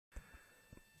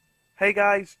Hey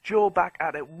guys, Joe back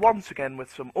at it once again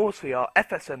with some OCR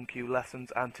FSMQ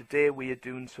lessons, and today we are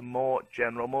doing some more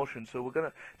general motion. So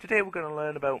today we're gonna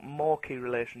learn about more key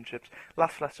relationships.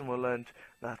 Last lesson we learned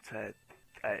that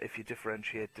if you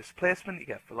differentiate displacement you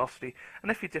get velocity, and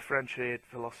if you differentiate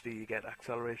velocity you get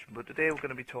acceleration. But today we're going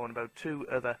to be talking about two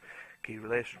other key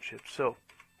relationships. So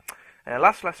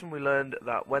last lesson we learned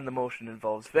that when the motion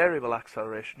involves variable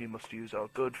acceleration you must use our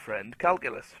good friend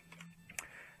calculus.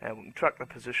 We can track the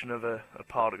position of a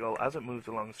particle as it moves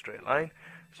along a straight line.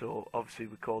 So obviously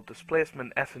we call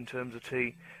displacement S in terms of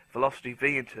t, velocity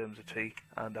v in terms of t,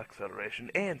 and acceleration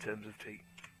a in terms of t.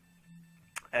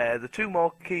 The two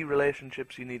more key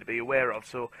relationships you need to be aware of.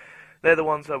 So they're the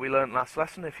ones that we learned last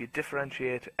lesson. If you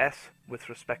differentiate S with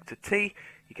respect to t,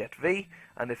 you get v,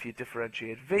 and if you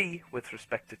differentiate v with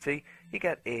respect to t, you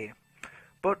get a.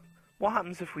 But what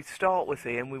happens if we start with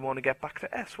a and we want to get back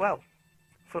to S? Well,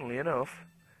 funnily enough,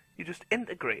 you just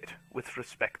integrate with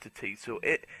respect to t. So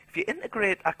if you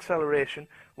integrate acceleration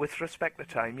with respect to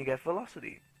time, you get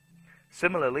velocity.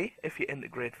 Similarly, if you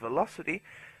integrate velocity,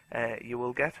 you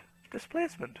will get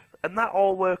displacement. And that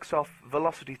all works off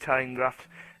velocity time graphs,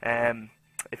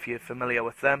 if you're familiar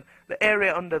with them. The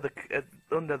area under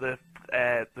the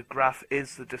graph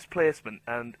is the displacement,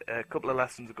 and a couple of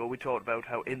lessons ago we talked about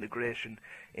how integration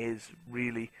is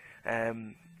really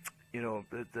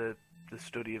the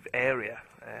study of area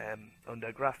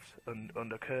under graphs and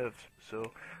under curves.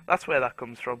 So that's where that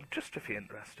comes from, just if you're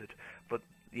interested. But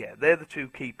yeah, they're the two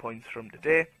key points from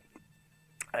today.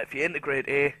 If you integrate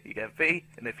a, you get v,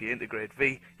 and if you integrate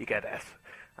v, you get s,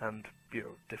 and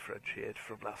differentiate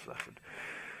from last lesson.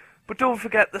 But don't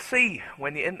forget the c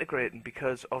when you're integrating,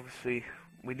 because obviously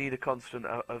we need a constant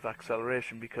of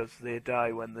acceleration because they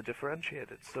die when they're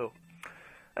differentiated. So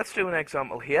let's do an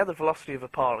example here. The velocity of a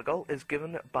particle is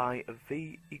given by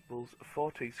v equals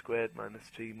 4t squared minus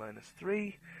t minus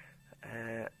 3.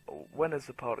 When is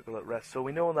the particle at rest? So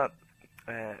we know that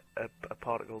a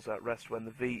particle's at rest when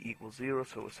the v equals 0,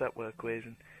 so we'll set our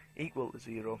equation equal to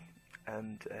 0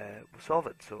 and we'll solve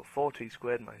it. So 4t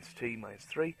squared minus t minus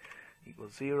 3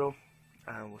 equals 0,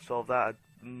 and we'll solve that. It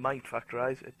might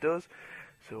factorise, it does.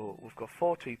 So we've got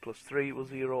 4t plus 3 equals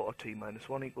 0, or t minus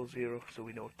 1 equals 0, so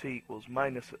we know t equals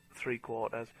minus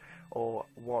 3/4 or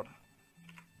 1.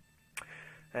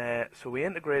 So we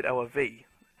integrate our v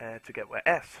to get our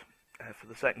s for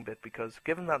the second bit, because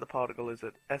given that the particle is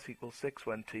at s equals 6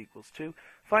 when t equals 2,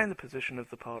 find the position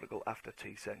of the particle after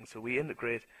t seconds. So we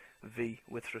integrate v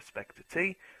with respect to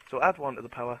t, so add 1 to the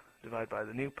power, divide by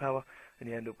the new power, and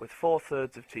you end up with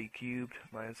 4/3 of t cubed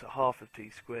minus 1/2 of t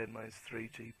squared minus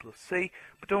 3t plus c.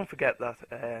 But don't forget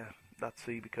that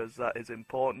c, because that is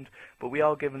important. But we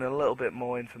are given a little bit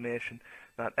more information,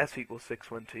 that s equals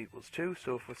 6 when t equals 2.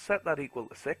 So if we set that equal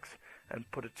to 6 and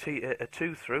put a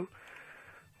 2 through,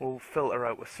 we'll filter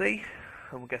out with c,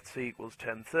 and we'll get c equals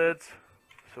 10/3.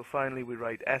 So finally we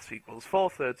write s equals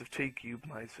 4/3 of t cubed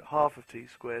minus 1/2 of t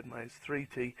squared minus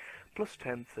 3t plus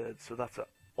 10/3. So that's an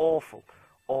awful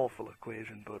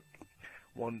equation, but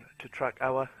one to track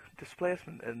our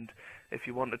displacement. And if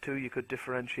you wanted to, you could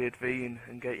differentiate v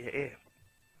and get your a.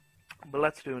 But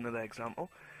let's do another example.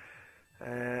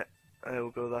 There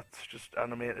we go, that's just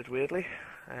animated weirdly.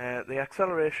 The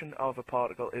acceleration of a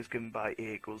particle is given by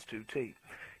a equals 2t.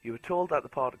 You were told that the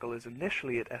particle is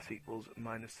initially at s equals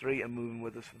minus 3 and moving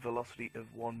with a velocity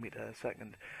of 1 meter a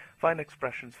second. Find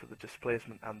expressions for the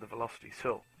displacement and the velocity.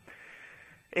 So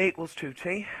a equals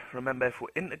 2t. Remember, if we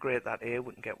integrate that a,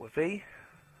 we can get with v.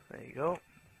 There you go,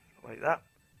 like that.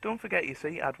 Don't forget your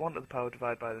c. Add 1 to the power,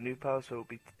 divide by the new power, so it'll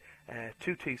be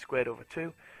 2t squared over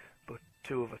 2, but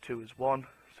 2 over 2 is 1,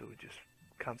 so we just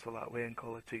cancel that away and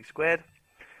call it t squared,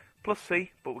 plus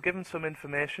c. But we're given some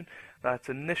information that it's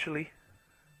initially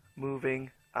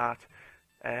moving at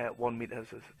 1 meter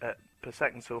per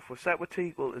second. So if we set with t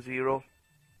equal to 0,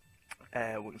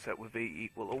 we can set with v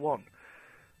equal to 1.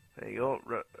 There you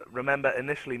go. Remember,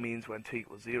 initially means when t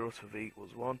equals 0, so v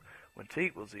equals 1. When t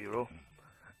equals 0,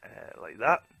 like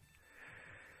that,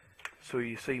 so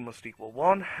your c must equal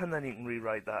 1, and then you can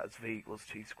rewrite that as v equals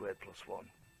t squared plus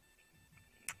 1.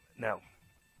 Now,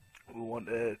 we want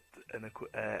an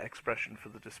expression for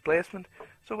the displacement,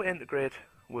 so we integrate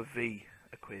with v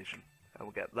equation, and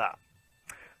we'll get that.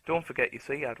 Don't forget your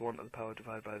c, add 1 to the power,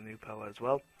 divide by the new power as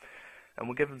well. And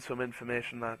we're given some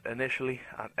information that initially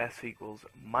at s equals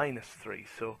minus 3.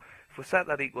 So if we set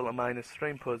that equal to minus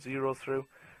 3 and put 0 through,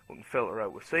 we can filter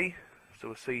out with c.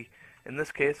 So c in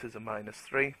this case is a minus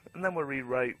 3, and then we'll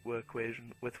rewrite our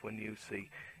equation with our new c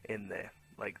in there,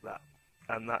 like that.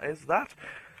 And that is that.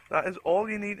 That is all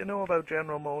you need to know about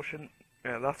general motion.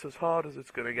 That's as hard as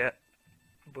it's going to get.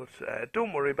 but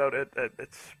don't worry about it.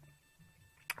 It's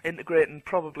integrating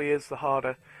probably is the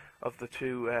harder of the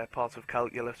two parts of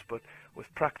calculus, but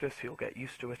with practice you'll get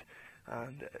used to it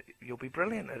and you'll be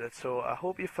brilliant at it. So I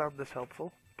hope you found this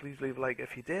helpful. Please leave a like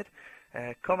if you did.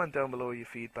 Comment down below your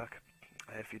feedback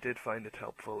if you did find it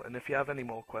helpful, and if you have any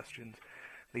more questions,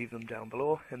 leave them down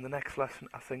below. In the next lesson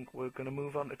I think we're going to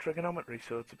move on to trigonometry,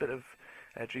 so it's a bit of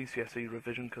GCSE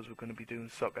revision because we're going to be doing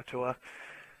soccer tour,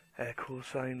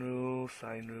 cosine rule,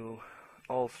 sine rule,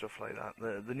 all stuff like that.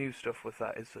 The new stuff with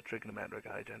that is the trigonometric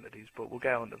identities, but we'll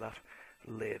get onto that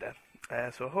later.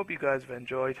 So I hope you guys have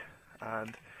enjoyed,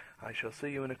 and I shall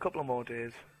see you in a couple of more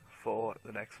days for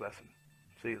the next lesson.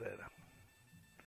 See you later.